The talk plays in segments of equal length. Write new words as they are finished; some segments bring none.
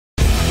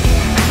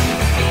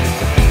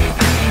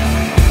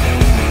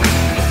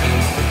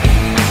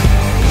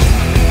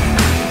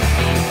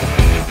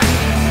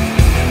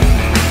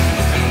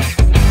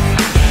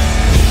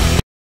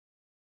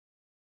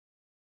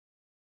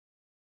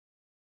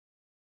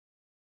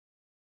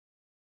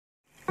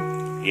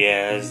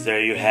Yes,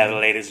 there you have it,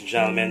 ladies and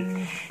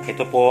gentlemen.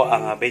 Ito po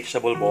ang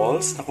vegetable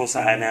balls na kung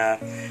saan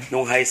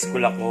nung high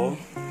school ako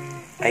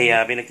ay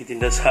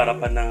pinagtitinda sa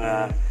harapan ng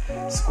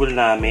school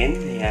namin.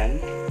 Ayan.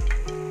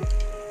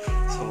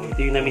 So, ito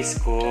yung na-miss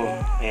ko.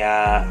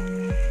 Kaya,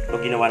 ito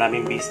ginawa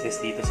namin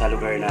business dito sa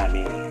lugar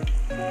namin.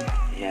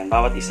 Ayan.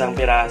 Bawat isang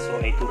piraso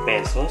ay 2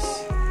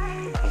 pesos.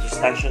 Ang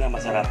sustansya na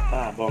masarap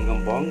pa.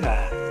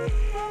 Bonggang-bongga.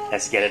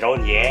 Let's get it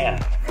on, yeah!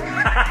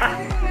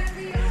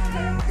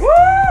 Woo!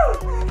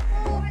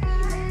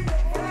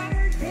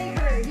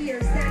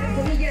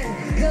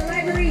 The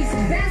library's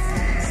best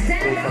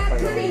stand-up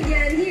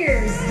comedian.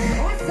 Here's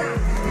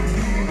Osang.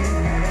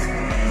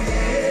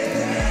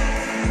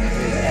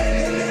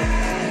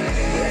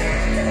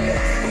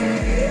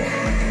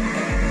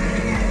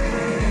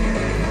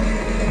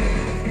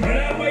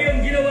 Wala pa yung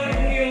ginawa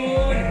kong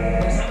yun.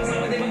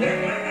 Sama-sama din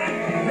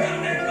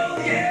mag-rock and roll,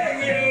 yeah,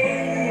 yo!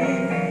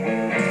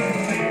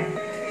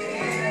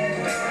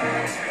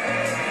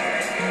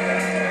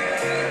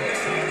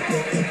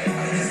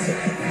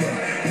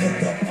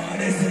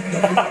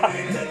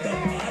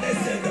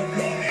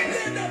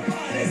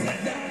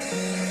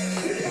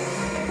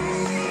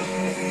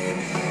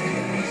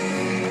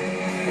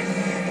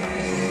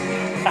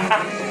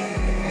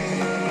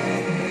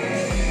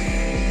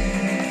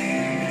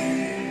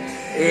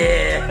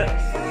 Yeah.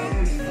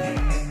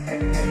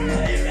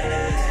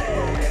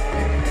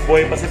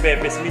 Boy pa si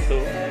Pepe Smith,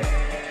 oh.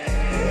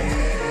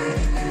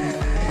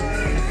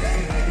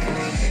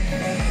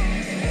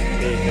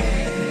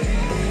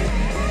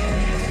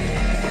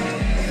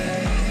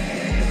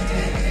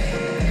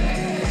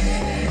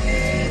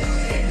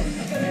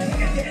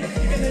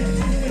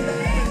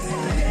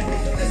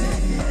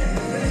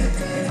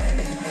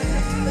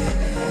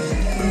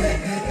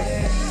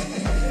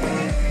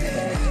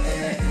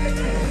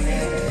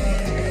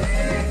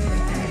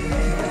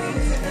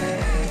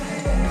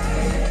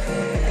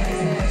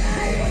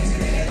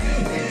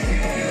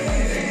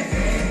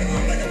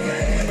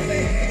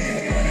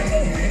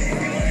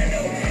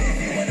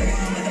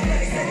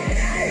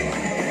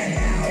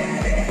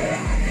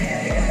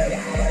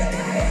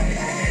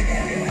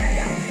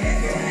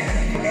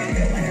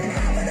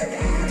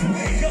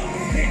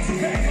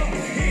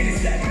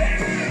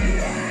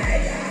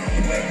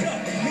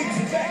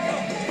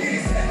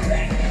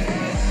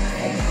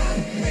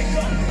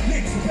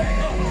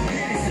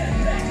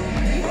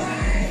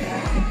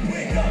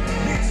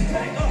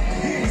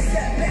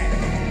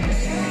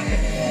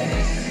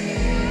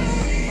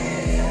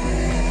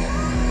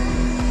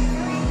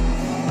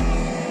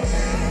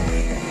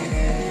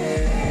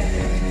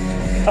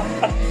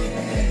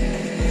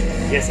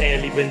 Yes,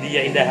 Ellie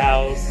Bandia in the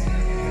house.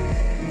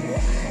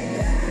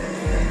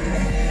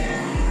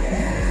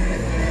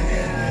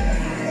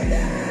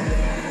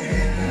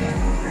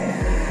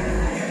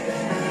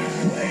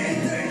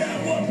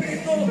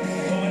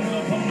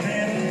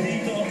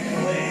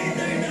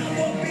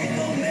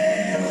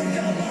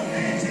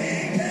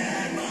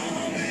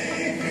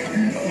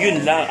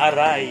 Yun lang,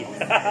 aray.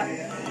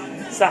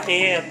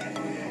 Sakit.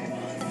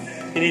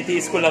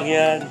 Tinitiis ko lang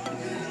yan.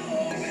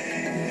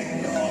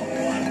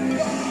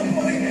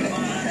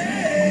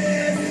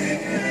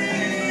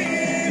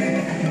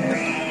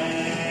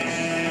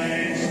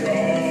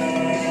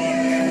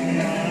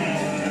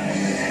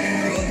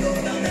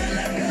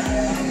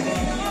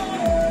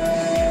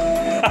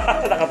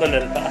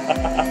 Nakatulala.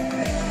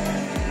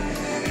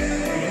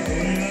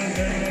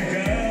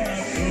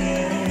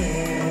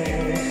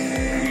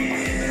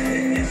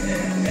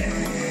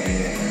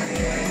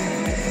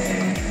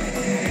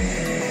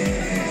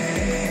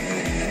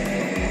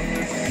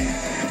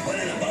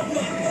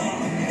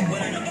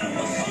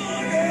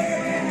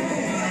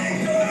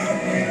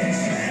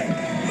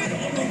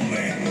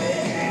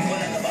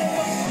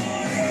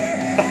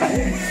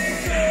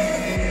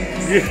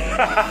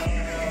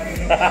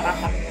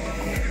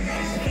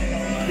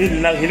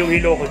 Yun lang,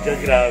 hilong-hilo ko dyan,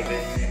 grabe.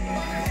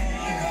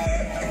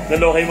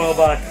 Naloka yung mga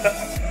bata.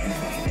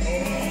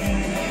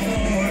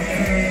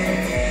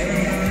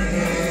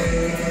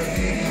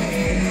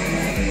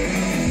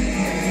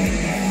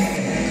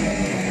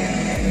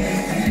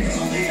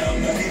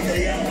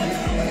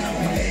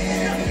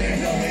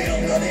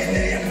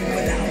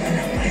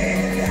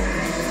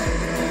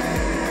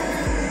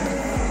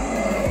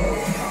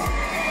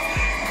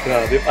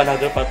 Grabe,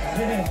 another part.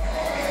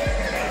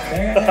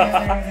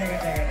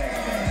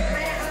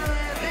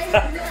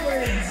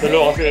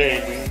 Naloka si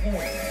Ellie.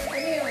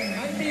 Ano yun?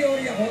 Ang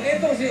teorya ko,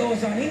 eto si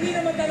Osang, hindi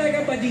naman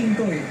talaga bading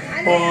to eh.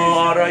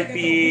 Oh, R.I.P.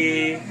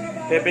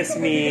 Pepe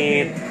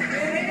Smith.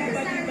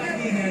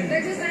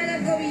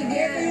 Nagsasanap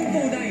comedian. Ito yung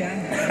tunay, ha?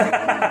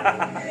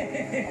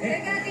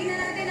 Teka, tingnan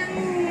natin ang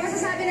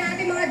masasabi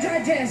natin mga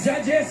judges.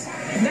 Judges,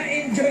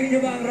 na-enjoy nyo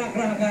ba ang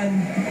rock-rockan?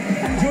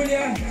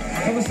 Julia,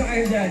 kamusta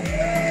kayo dyan?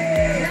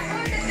 Nako,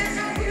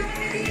 nagkasagulo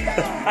kami dito.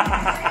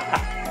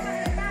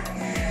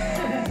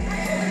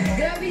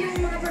 Grabe yung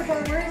mga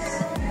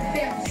performers.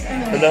 Peps,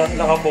 ano? Wala,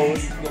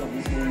 naka-post.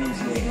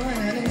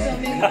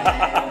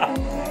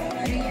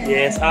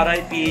 Yes,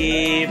 R.I.P.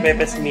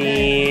 Pepe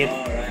Smith.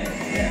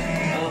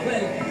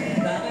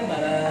 Well,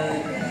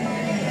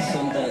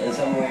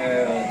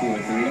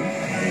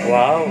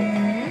 Wow. Ano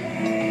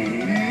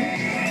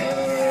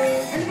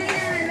ba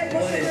hinahanap mo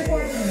sa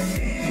performance?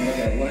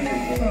 One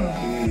and two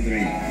and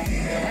three.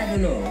 I don't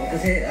know.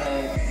 Kasi,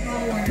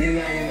 yun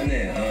nga yung ano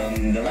eh.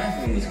 The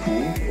last one was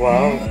cool.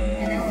 Wow.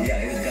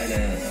 Yeah, it was kinda...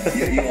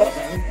 You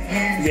Osang?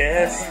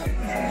 Yes.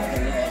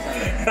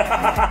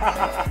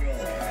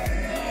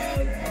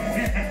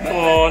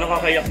 Oh,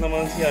 nakakayak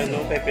naman si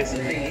ano, Pepe. The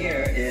thing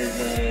here is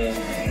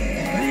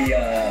the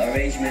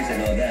arrangements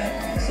and all that.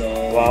 So,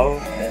 Wow.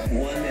 that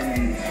 1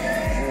 and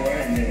 4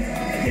 and then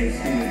there's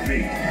 2 and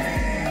 3.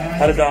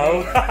 Ano daw?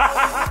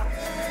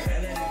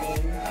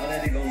 I'll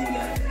let it go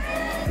muna.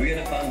 We're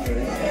gonna counter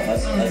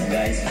us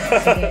guys.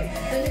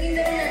 Tanungin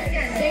na rin natin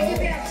yan. Thank you,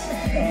 Peps.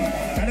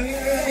 Tanungin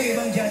na natin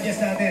ibang judges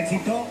natin. Si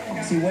Doc,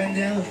 si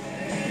Wendell,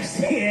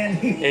 si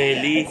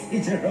Ellie. si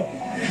Jerome.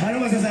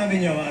 Ano masasabi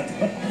niyo, Matt?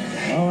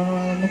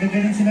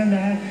 Magagaling sila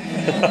lahat.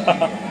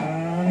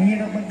 Ang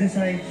hirap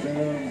mag-decide.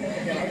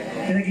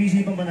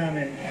 Pinag-iisipan pa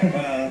namin.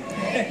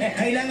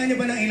 Kailangan niyo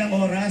ba ng ilang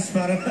oras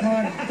para... 3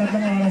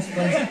 oras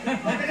pa.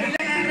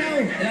 Ilang araw?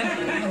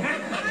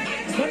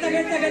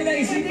 Matagal-tagal na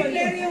isipan ko.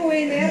 Declare yung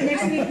winner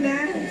next week na.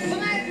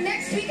 Mga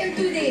next week and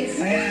 2 days.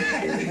 Kaya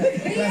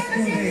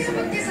kasi yung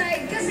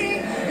mag-decide kasi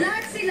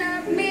lahat sila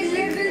may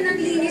level ng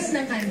linis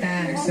ng kanta.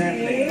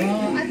 Exactly.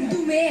 At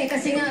dumi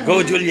kasi nga.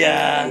 Go,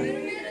 Julia! Pero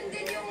meron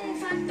din yung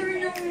factor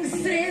ng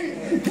thrill.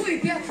 Uy,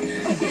 Piaf!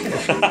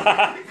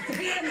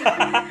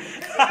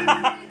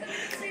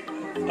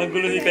 Ang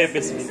gulo ni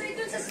Pepe Smith. Kasi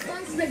dun sa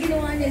stunts na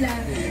ginawa nila,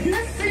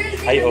 na-thrill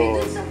Ay, din oo.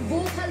 dun sa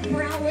vocal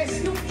prowess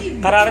nung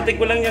iba. Kararating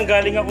ko lang yung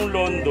galing akong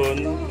London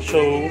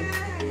show.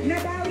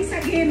 Nabawi sa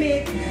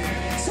gimmick.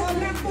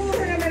 Sobrang puro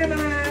naman ang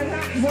mga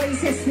rock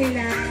voices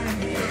nila.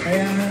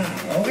 Kaya nga.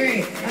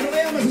 Okay. Ano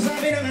kaya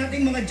masasabi ng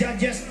ating mga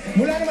judges?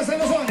 Mula naman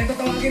sa Luzon, ito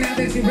tawagin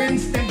natin si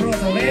Renz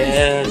Temprosa. Renz,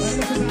 Yes.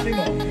 ano masasabi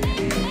mo?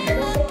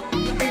 Pero po,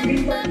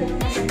 matinding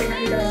performance ang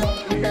pinakita mo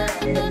kita.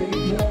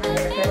 Pinabilis mo ang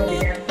pero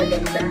niya sa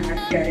ganda at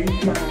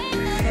charisma.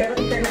 Pero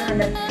isa lang ang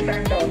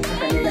nag-stand out sa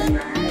kanilang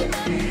lahat.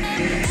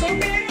 So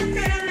meron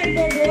ka lang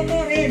nagboboto,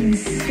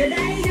 Renz.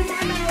 Dahil yung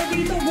mga tao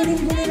dito,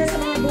 gulong-gulo na sa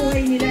mga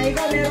buhay nila.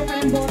 Ikaw meron ka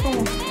ng boto.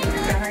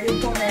 Sa ngayon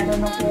po,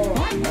 meron ako.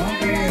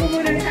 Okay. Ano mo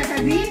na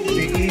sasabihin?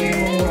 Sige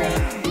mo muna.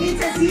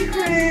 It's a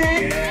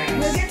secret.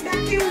 We'll get back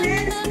to you,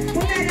 Renz.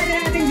 Punta na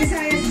natin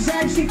Visayas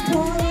Judge si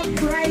Paula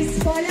Price.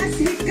 Paula,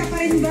 sweet ka pa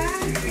rin ba?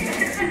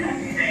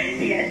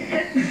 Yes.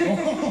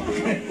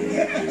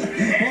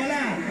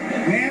 Paula,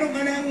 meron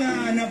ka nang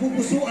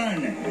napupusuan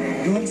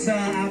doon sa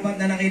 4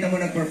 na nakita mo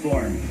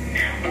nag-perform.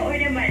 Oo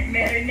naman,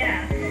 meron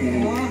na.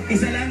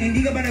 Isa lang,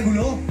 hindi ka ba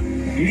nagulo?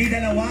 Hindi 2,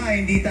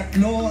 hindi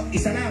 3,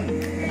 isa lang.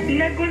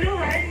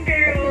 Naguluhan,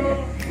 pero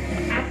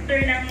after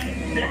ng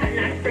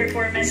last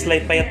performance,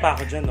 Slide payat pa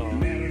ako dyan, oh.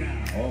 Meron na.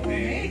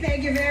 Okay. Okay,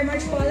 thank you very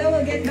much, Paula.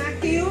 We'll get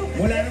back to you.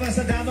 Mula naman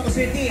sa Davao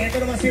City, ito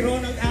naman si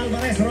Ronald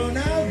Alvarez.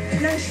 Ronald?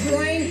 Ng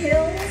Shrine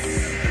Hills.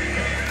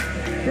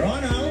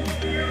 Ronald?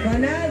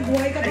 Ronald,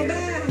 buhay ka pa ba?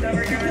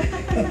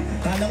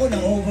 Kala ko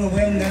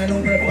na-overwhelmed na nung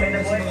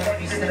performance sa mga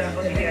artista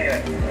natin.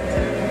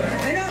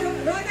 Ano,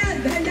 Ronald,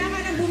 handa ka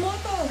na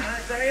bumoto?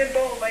 Sa ngayon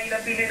po, may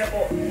napili na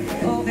po.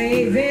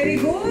 Okay, very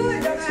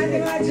good. Ang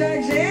ating mga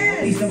judges.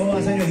 Please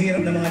nabawasan yung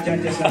hirap ng mga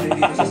judges natin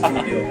dito sa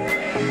studio.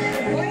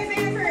 Okay,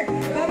 Mayor,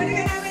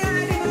 babalikan namin ang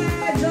ating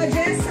mga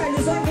judges sa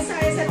Luzon,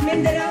 Visayas at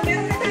Mindanao.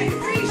 Meron na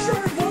tayong 3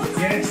 sure votes.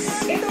 Yes.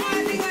 Ito ang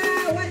ating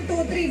 1,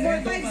 2, 3,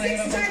 4, 5,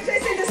 6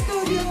 judges in the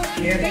studio.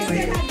 They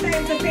still have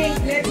time to think.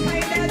 Let's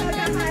find out at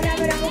ang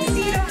kaalaman na kung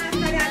sino ang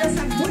nanalo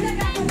sa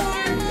BULAGA'S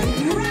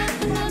Rock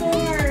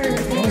Pamor.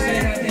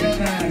 Kamustahin natin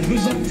ang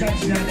Luzon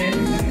judge natin.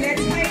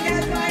 Let's find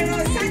out kung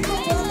ano, saan mo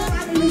boto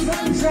ang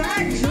Luzon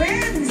Judge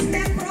Renz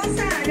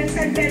Temprosa ng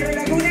San Pedro,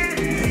 Laguna.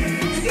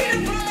 Sino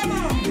boto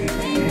mo?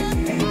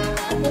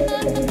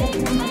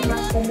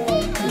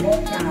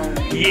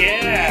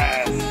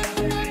 Yes!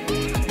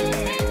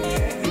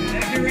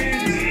 Thank you,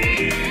 Renz.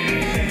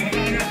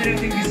 Puntahan natin ang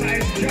ating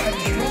Visayas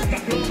judge from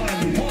Tacloban,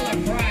 Paula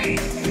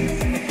Price.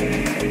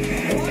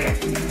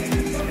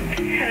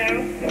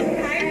 hello?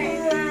 Hi,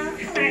 Paula.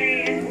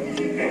 Hi.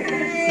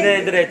 Hindi,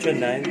 diretso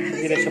na.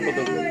 Hindi na siya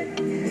putol.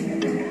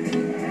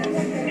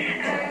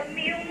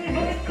 Yung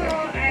vote ko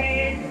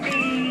ay si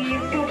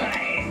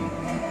Dubai.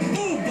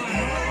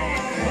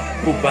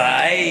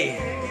 Kubay!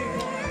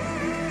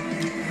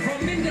 From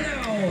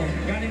Mindanao,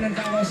 galing ng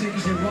Davao City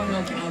si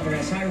Ronald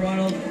Alvarez. Hi,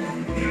 Ronald.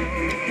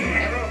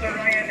 Hello, Sir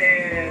Ryan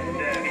and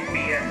Miss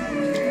Mia.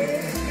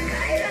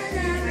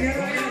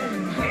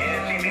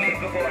 Pipiliin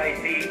ko po ay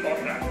si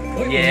Osang.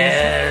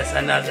 Yes!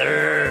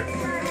 Another!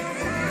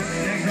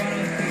 Next,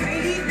 Ronald. May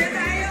lead na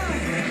tayo.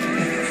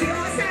 Si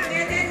Osang.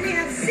 And then we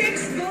have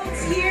 6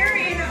 votes here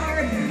in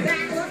our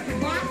ballot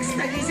box.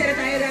 Tag-isa na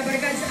tayo,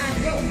 BOLA-BOLA at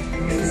go.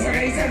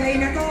 Sabay-sabay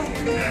na to.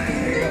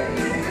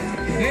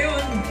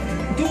 Ngayon,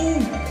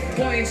 2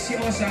 points si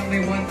Osang,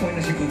 may 1 point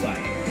na si Kubay.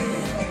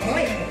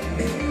 Hoy!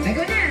 Ay,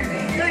 go na!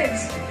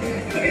 Doids!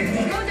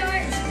 Go,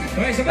 Doids!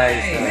 Okay, sabay!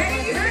 Nice.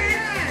 Ready,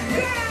 set,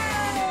 go!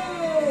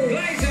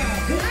 Glyza!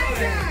 Kubay!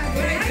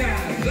 Glyza!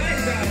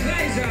 Glyza!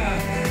 Glyza!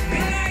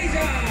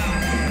 Glyza!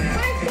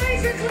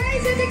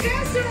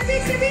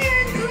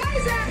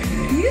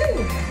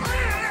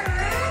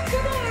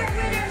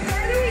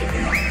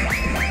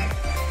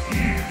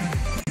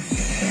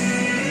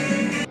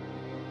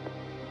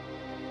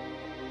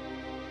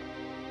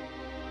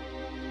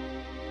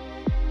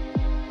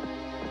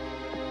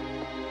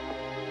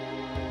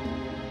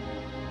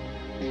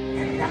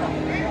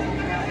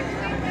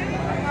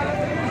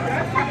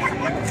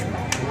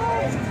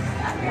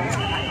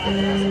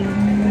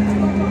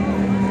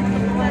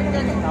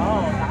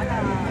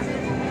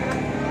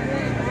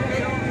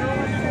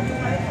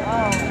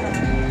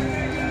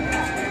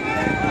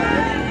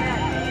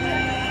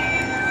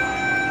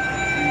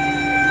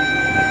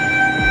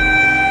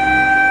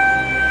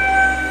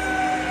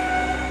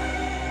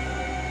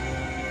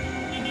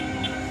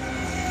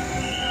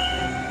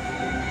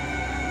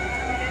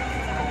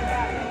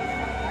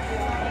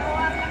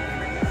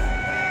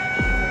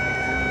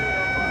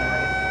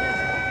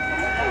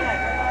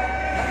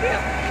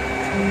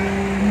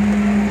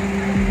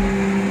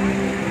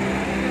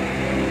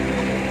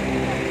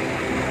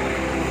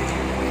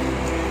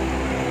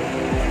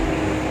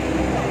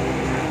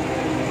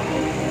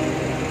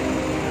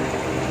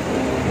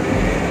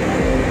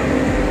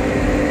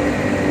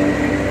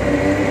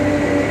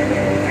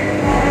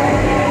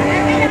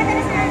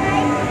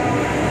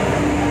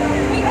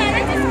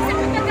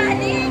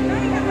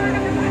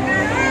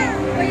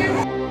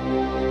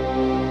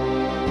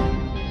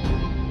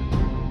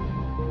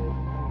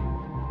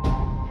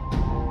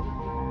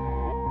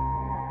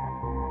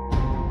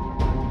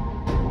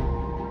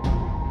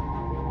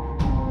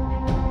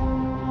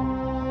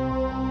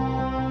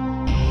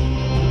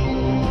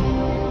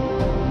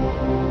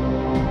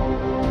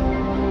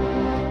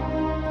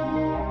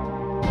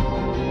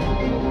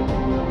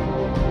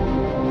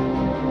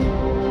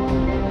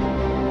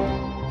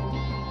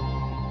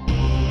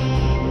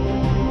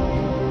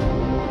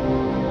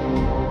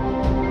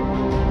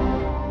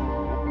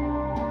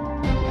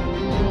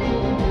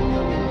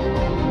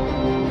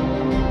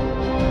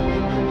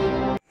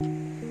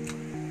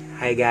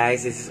 Hi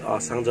guys, this is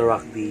Osang the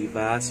Rock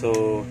Diva.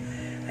 So,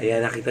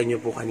 ayan, nakita nyo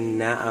po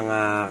kanina ang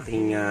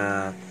aking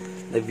na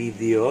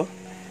video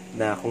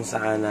na kung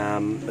saan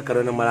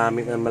nagkaroon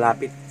ng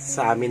malapit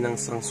sa amin ng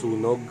isang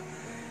sunog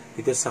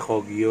dito sa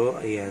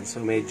COGEO. Ayan,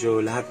 so medyo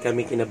lahat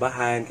kami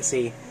kinabahan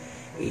kasi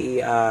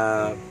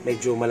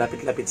medyo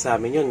malapit-lapit sa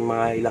amin yun.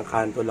 Mga ilang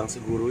kanto lang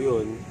siguro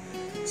yun.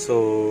 So,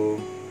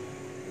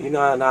 yun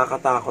na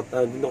nakakatakot.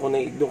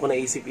 Doon ko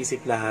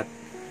naisip-isip lahat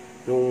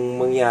nung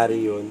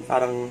mangyari yun.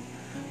 Parang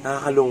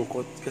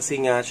nakakalungkot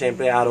kasi nga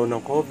syempre araw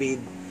ng COVID,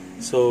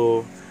 so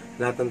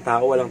lahat ng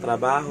tao walang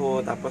trabaho,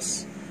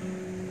 tapos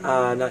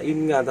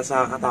yun nga, tapos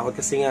nakakatakot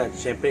kasi nga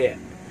syempre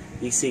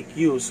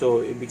ECQ,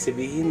 so ibig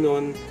sabihin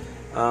nun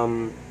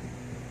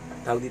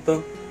tawag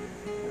dito,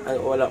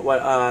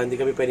 hindi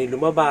kami pwedeng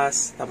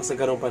lumabas, tapos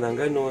nagkaroon pa ng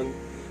ganun,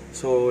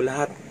 so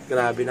lahat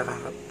grabe,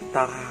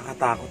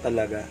 nakakatakot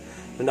talaga.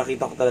 Nung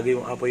nakita ko talaga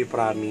yung APOY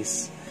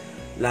promise,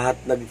 lahat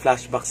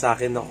nag-flashback sa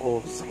akin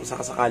ako sa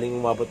kasakaling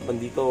umabot man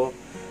dito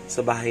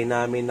sa bahay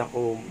namin.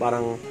 Ako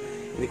parang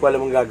hindi ko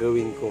alam ang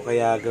gagawin ko,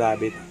 kaya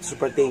grabe,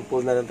 super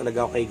thankful na lang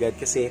talaga ako kay God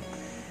kasi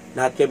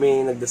lahat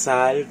kami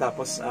nagdasal,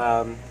 tapos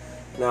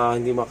na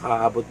hindi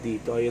makaabot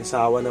dito. Ayun,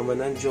 sa awa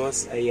naman ng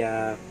Diyos ay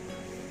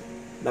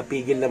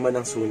napigil naman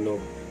ang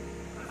sunog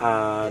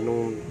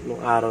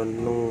nung araw,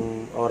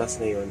 nung oras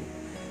na yun.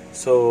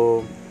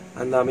 So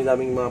ang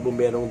daming mga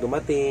bumberong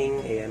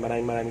dumating. Ayan,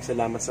 maraming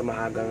salamat sa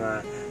maagang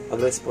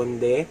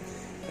pagresponde.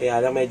 Kaya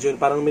lang medyo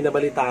parang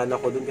minabalitaan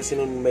ako dun kasi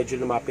nung medyo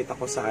lumapit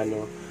ako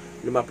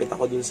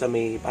dun sa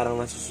may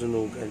parang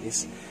nasusunugan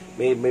is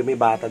may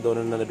bata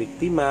doon na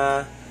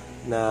nabiktima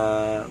na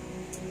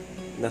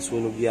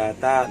nasunog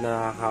yata,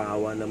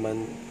 nakakaawa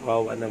naman,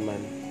 kawawa naman.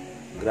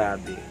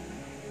 Grabe.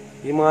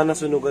 Yung mga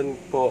nasunugan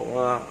po,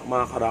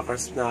 mga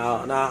karakers,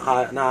 na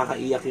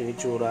nakakaiyak yung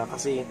itsura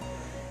kasi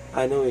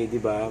di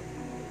ba?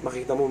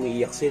 Makita mo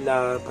umiiyak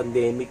sila,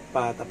 pandemic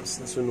pa,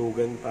 tapos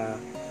nasunugan pa.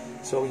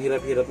 So, ang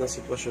hirap-hirap ng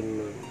sitwasyon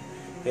nun.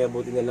 Kaya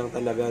buti na lang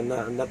talaga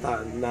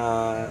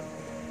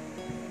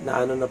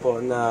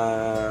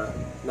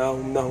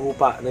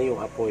nahupa na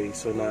yung apoy.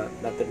 So,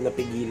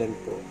 napigilan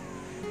po.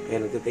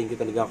 Kaya nagte-thank you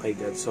talaga kay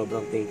God.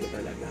 Sobrang thank you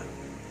talaga.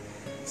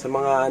 Sa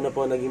mga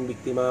naging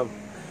biktima,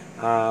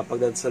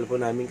 pagdadasal po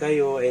namin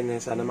kayo, and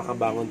sana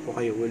makabangon po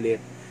kayo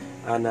ulit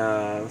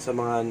sa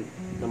mga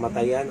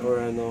namatayan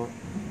or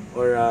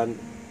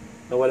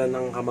nawalan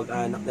ng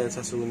kamag-anak dahil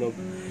sa sunog.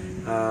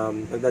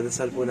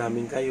 Pagdadasal po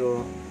namin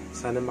kayo,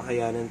 sana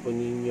makayanan po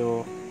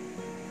ninyo,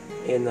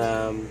 and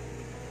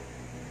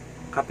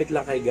kapit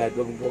lang kay God,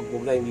 wag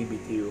na yung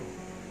BBTU,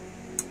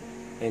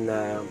 and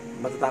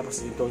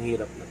matatapos din itong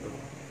hirap na to.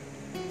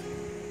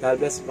 God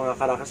bless mga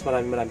karakas,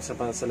 maraming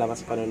salamat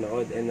sa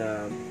panonood, and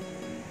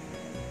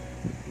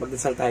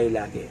magdasal tayo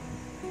lagi.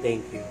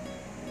 Thank you.